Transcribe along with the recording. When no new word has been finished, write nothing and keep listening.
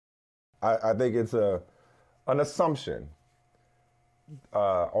I think it's an assumption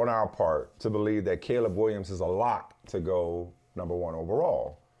on our part to believe that Caleb Williams is a lock to go number 1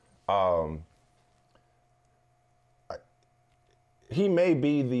 overall. He may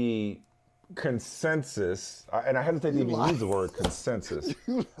be the consensus, and I hesitate to even use the word consensus.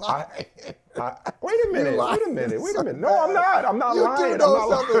 You lying. Wait a minute. No, I'm not. I'm not you lying. You do know I'm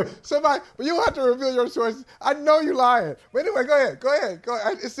not something. Somebody, but you don't have to reveal your sources. I know you're lying. But anyway, go ahead.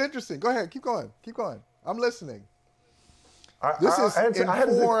 It's interesting. Go ahead. Keep going. I'm listening. This is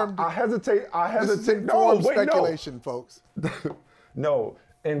informed. I hesitate. This is informed speculation, folks. No,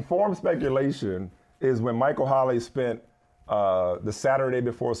 informed speculation is when Michael Holley spent the Saturday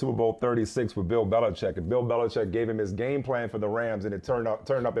before Super Bowl 36 with Bill Belichick, and Bill Belichick gave him his game plan for the Rams, and it turned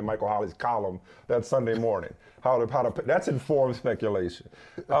up in Michael Holley's column that Sunday morning. That's informed speculation.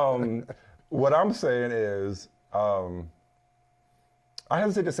 What I'm saying is, I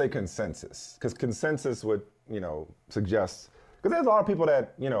hesitate to say consensus, because consensus would, suggest, because there's a lot of people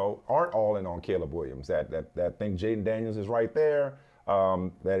that, aren't all in on Caleb Williams, that think Jaden Daniels is right there,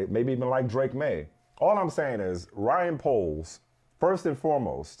 that maybe even like Drake May. All I'm saying is Ryan Poles, first and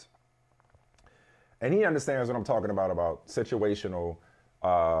foremost, and he understands what I'm talking about situational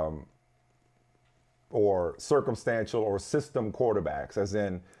or circumstantial or system quarterbacks, as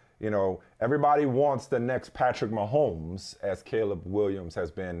in, everybody wants the next Patrick Mahomes, as Caleb Williams has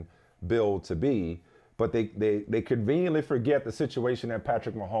been billed to be, but they conveniently forget the situation that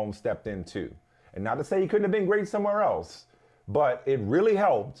Patrick Mahomes stepped into. And not to say he couldn't have been great somewhere else, but it really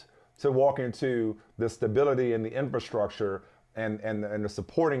helped to walk into the stability and the infrastructure and the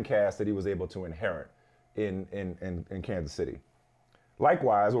supporting cast that he was able to inherit in Kansas City.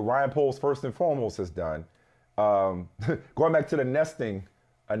 Likewise, what Ryan Poles first and foremost has done, going back to the nesting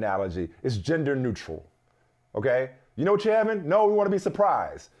analogy, is gender neutral. Okay? You know what you're having? No, we want to be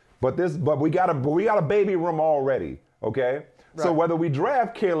surprised. But we got a baby room already. Okay? Right. So whether we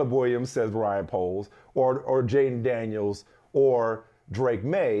draft Caleb Williams, says Ryan Poles, or Jaden Daniels, or Drake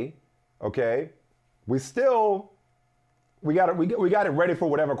May, okay, we got it ready for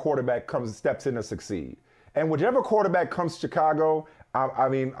whatever quarterback steps in to succeed. And whichever quarterback comes to Chicago, I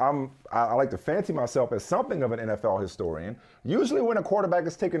like to fancy myself as something of an NFL historian. Usually when a quarterback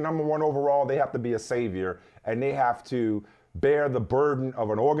is taken number 1 overall, they have to be a savior, and they have to bear the burden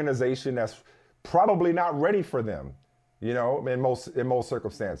of an organization that's probably not ready for them, in most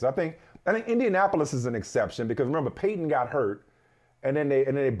circumstances. I think Indianapolis is an exception, because remember, Peyton got hurt, and then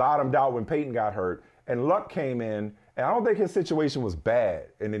they bottomed out when Peyton got hurt, and Luck came in, and I don't think his situation was bad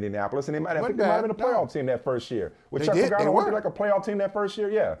in Indianapolis, and they might have been a playoff team that first year. Which I forgot, were they like a playoff team that first year?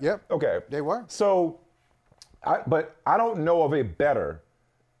 Yeah. Yep. Okay. They were. So, but I don't know of a better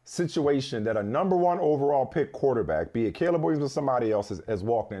situation that a number 1 overall pick quarterback, be it Caleb Williams or somebody else, has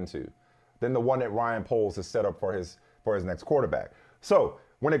walked into than the one that Ryan Poles has set up for his next quarterback. So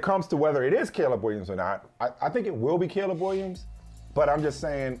when it comes to whether it is Caleb Williams or not, I think it will be Caleb Williams, but I'm just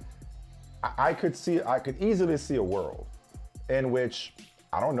saying I could easily see a world in which,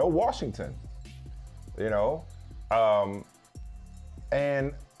 I don't know, Washington, and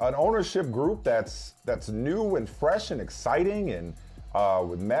an ownership group that's new and fresh and exciting, and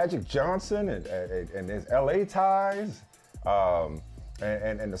with Magic Johnson and his LA ties,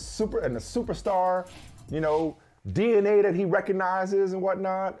 and the superstar, DNA that he recognizes and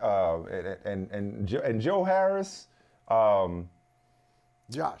whatnot, and Joe Harris.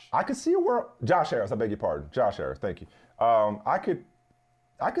 Josh. I could see a world. Josh Harris, I beg your pardon. Josh Harris, thank you. I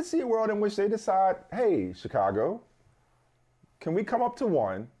could see a world in which they decide, hey, Chicago, can we come up to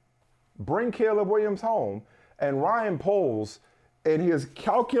 1, bring Caleb Williams home, and Ryan Poles, in his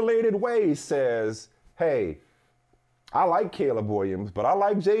calculated way, says, hey, I like Caleb Williams, but I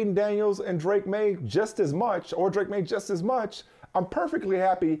like Jaden Daniels and Drake May just as much, or Drake May just as much. I'm perfectly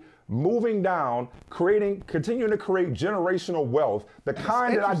happy moving down, continuing to create generational wealth, the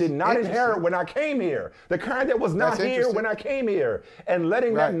kind that I did not inherit when I came here, the kind that was not here when I came here, and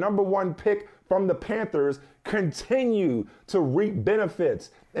letting that number 1 pick from the Panthers continue to reap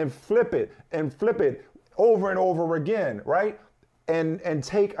benefits and flip it over and over again, right? And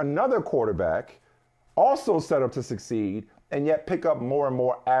take another quarterback, also set up to succeed, and yet pick up more and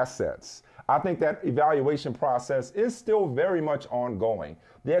more assets. I think that evaluation process is still very much ongoing.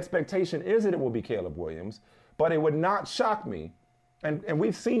 The expectation is that it will be Caleb Williams, but it would not shock me, and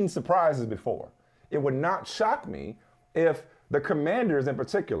we've seen surprises before. It would not shock me if the Commanders in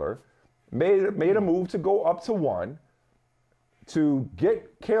particular made a move to go up to 1 to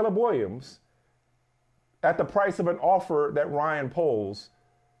get Caleb Williams at the price of an offer that Ryan Poles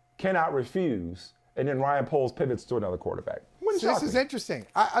cannot refuse, and then Ryan Poles pivots to another quarterback. So this is interesting.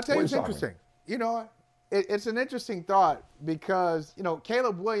 I'll tell you what's interesting. You know, it's an interesting thought because, you know,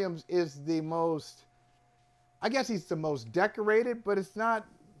 Caleb Williams is the most, I guess he's the most decorated, but it's not,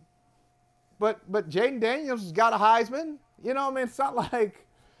 but Jaden Daniels has got a Heisman. You know, I mean, it's not like,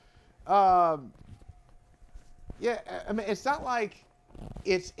 it's not like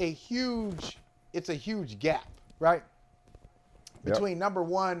it's a huge gap, right? Between number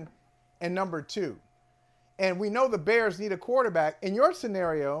one and number two. And we know the Bears need a quarterback. In your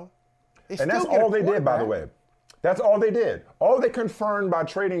scenario, and that's all they did, by the way. That's all they did. All they confirmed by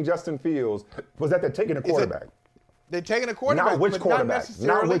trading Justin Fields was that they're taking a quarterback. They're taking a quarterback. Not which quarterback.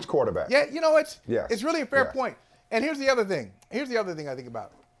 Not which quarterback. Yeah, you know, it's really a fair point. And here's the other thing. Here's the other thing I think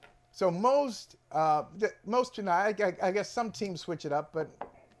about. So most tonight, I guess some teams switch it up, but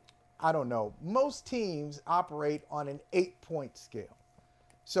I don't know. Most teams operate on an 8-point scale.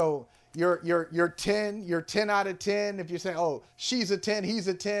 So you're 10 out of 10. If you say, oh, she's a 10, he's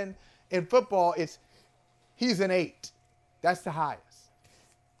a 10. In football, he's an 8. That's the highest.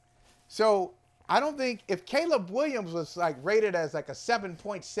 So I don't think if Caleb Williams was like rated as like a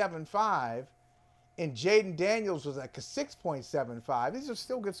 7.75 and Jaden Daniels was like a 6.75, these are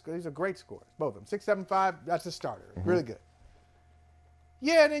still good scores. These are great scores, both of them. 6.75, that's a starter. Really good.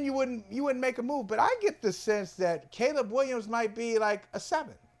 Yeah, then you wouldn't make a move. But I get the sense that Caleb Williams might be like a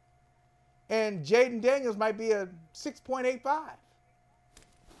 7. And Jaden Daniels might be a 6.85.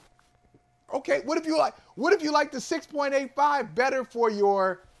 Okay, what if you like the 6.85 better for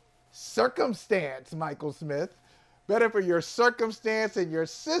your circumstance, Michael Smith? Better for your circumstance and your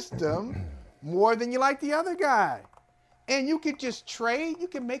system more than you like the other guy. And you could just trade, you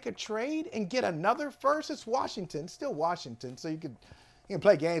can make a trade and get another first. It's Washington, still Washington. So you can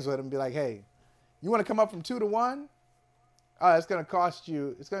play games with them and be like, hey, you want to come up from 2 to 1? It's going to cost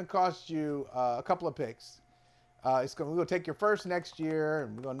you a couple of picks. We're going to take your first next year,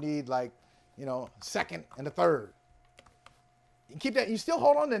 and we're going to need like, you know, second and a third. You keep that. You still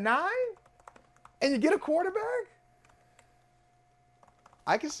hold on to 9, and you get a quarterback.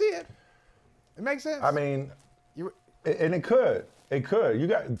 I can see it. It makes sense. I mean, and it could. I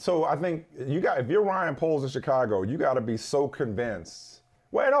think if you're Ryan Poles in Chicago, you got to be so convinced.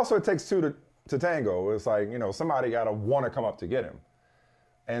 Well, and also it takes 2 to tango. It's like, you know, somebody got to want to come up to get him.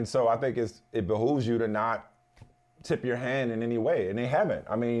 And so I think it behooves you to not tip your hand in any way. And they haven't.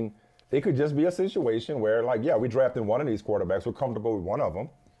 I mean, it could just be a situation where, like, yeah, we drafted one of these quarterbacks. We're comfortable with one of them.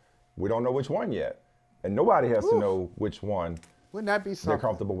 We don't know which one yet. And nobody has to know which one Wouldn't that be something they're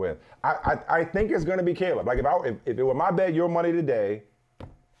comfortable with. I think it's going to be Caleb. Like, if it were my bet, your money today,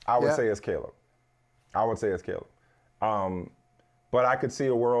 I would say it's Caleb. I would say it's Caleb. But I could see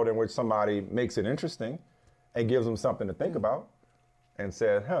a world in which somebody makes it interesting and gives them something to think about and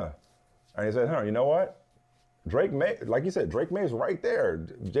said, And he said, you know what? Drake May, like you said, Drake May's right there.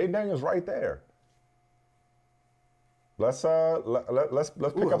 Jaden Daniels right there. Let's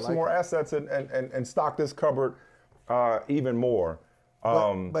pick up some more assets and stock this cupboard even more.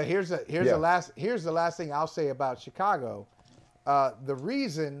 But here's the last thing I'll say about Chicago. The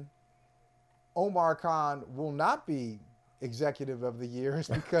reason Omar Khan will not be executive of the year is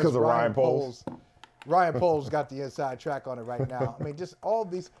because of Ryan Poles. Ryan Poles got the inside track on it right now. I mean, just all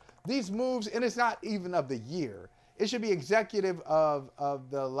these moves, and it's not even of the year. It should be executive of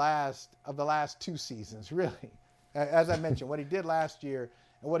the last 2 seasons, really. As I mentioned, what he did last year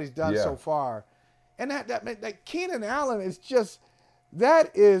and what he's done so far. And that Keenan Allen is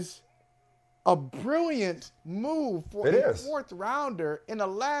that is a brilliant move for a 4th rounder in the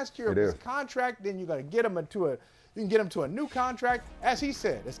last year of his contract. Then you're going to get him to a new contract. As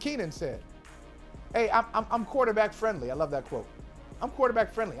Keenan said, hey, I'm quarterback friendly. I love that quote. I'm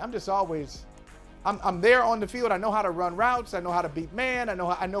quarterback friendly. I'm just always, I'm there on the field. I know how to run routes. I know how to beat man.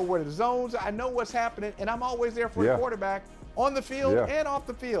 I know where the zones. I know what's happening, and I'm always there for the quarterback on the field and off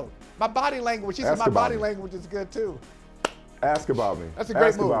the field. My body language. He said my body language is good too. Ask about me. That's a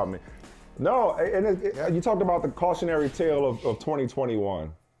great move. Ask about me. No, and you talked about the cautionary tale of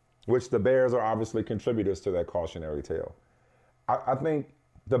 2021, which the Bears are obviously contributors to that cautionary tale. I think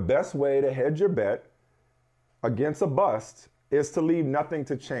the best way to hedge your bet against a bust is to leave nothing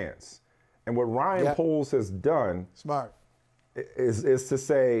to chance. And what Ryan Poles has done is to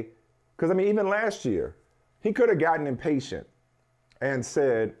say, because I mean, even last year, he could have gotten impatient and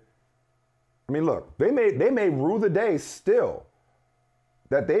said, I mean, look, they may rue the day still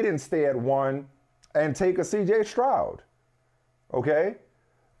that they didn't stay at 1 and take a C.J. Stroud, okay?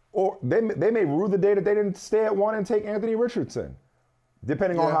 Or they may rue the day that they didn't stay at 1 and take Anthony Richardson,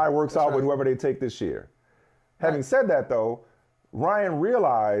 depending on how it works out with whoever they take this year. Having said that, though, Ryan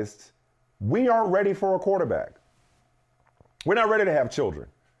realized we aren't ready for a quarterback. We're not ready to have children.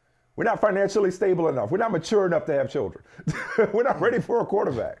 We're not financially stable enough. We're not mature enough to have children. We're not ready for a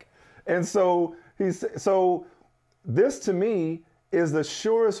quarterback. And so this to me is the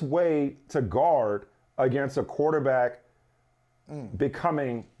surest way to guard against a quarterback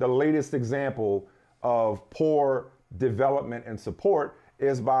becoming the latest example of poor development and support,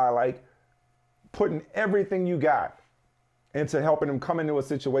 is by like putting everything you got into helping him come into a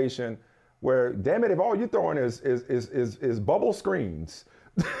situation where, damn it, if all you're throwing is bubble screens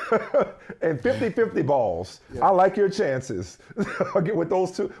and 50-50 balls, I like your chances with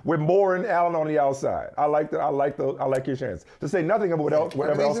those two, with Moore and Allen on the outside. I like your chances. To say nothing about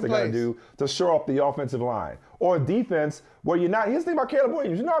whatever else they're going to do to shore up the offensive line or defense where you're not. Here's the thing about Caleb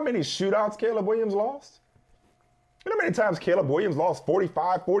Williams. You know how many shootouts Caleb Williams lost? You know how many times Caleb Williams lost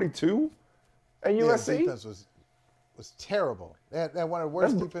 45-42 at USC? The defense was terrible. They had one of the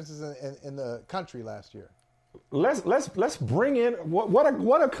worst defenses in the country last year. Let's bring in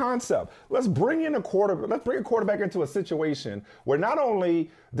what a concept. Let's bring in a quarterback. Let's bring a quarterback into a situation where not only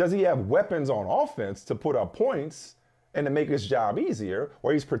does he have weapons on offense to put up points and to make his job easier,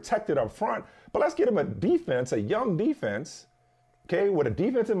 or he's protected up front, but let's get him a defense, a young defense, okay, with a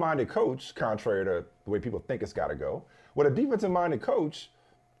defensive-minded coach, contrary to the way people think it's got to go, with a defensive-minded coach,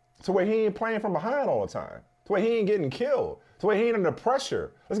 to where he ain't playing from behind all the time, to where he ain't getting killed, to where he ain't under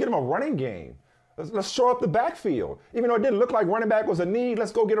pressure. Let's get him a running game. Let's shore up the backfield. Even though it didn't look like running back was a need,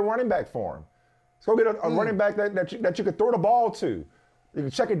 let's go get a running back for him. Let's go get a running back that you could throw the ball to. You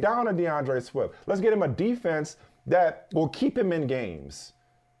can check it down to DeAndre Swift. Let's get him a defense that will keep him in games,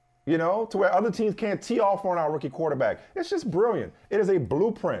 you know, to where other teams can't tee off on our rookie quarterback. It's just brilliant. It is a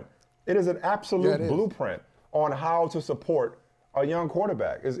blueprint. It is an absolute blueprint on how to support a young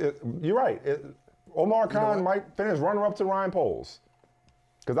quarterback. You're right. Omar Khan might finish runner-up to Ryan Poles.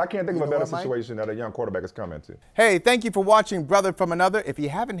 Because I can't think of a better situation that a young quarterback has come into. Hey, thank you for watching Brother from Another. If you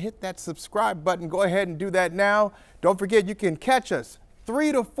haven't hit that subscribe button, go ahead and do that now. Don't forget, you can catch us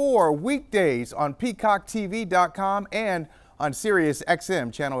 3 to 4 weekdays on PeacockTV.com and on Sirius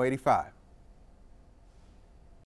XM Channel 85.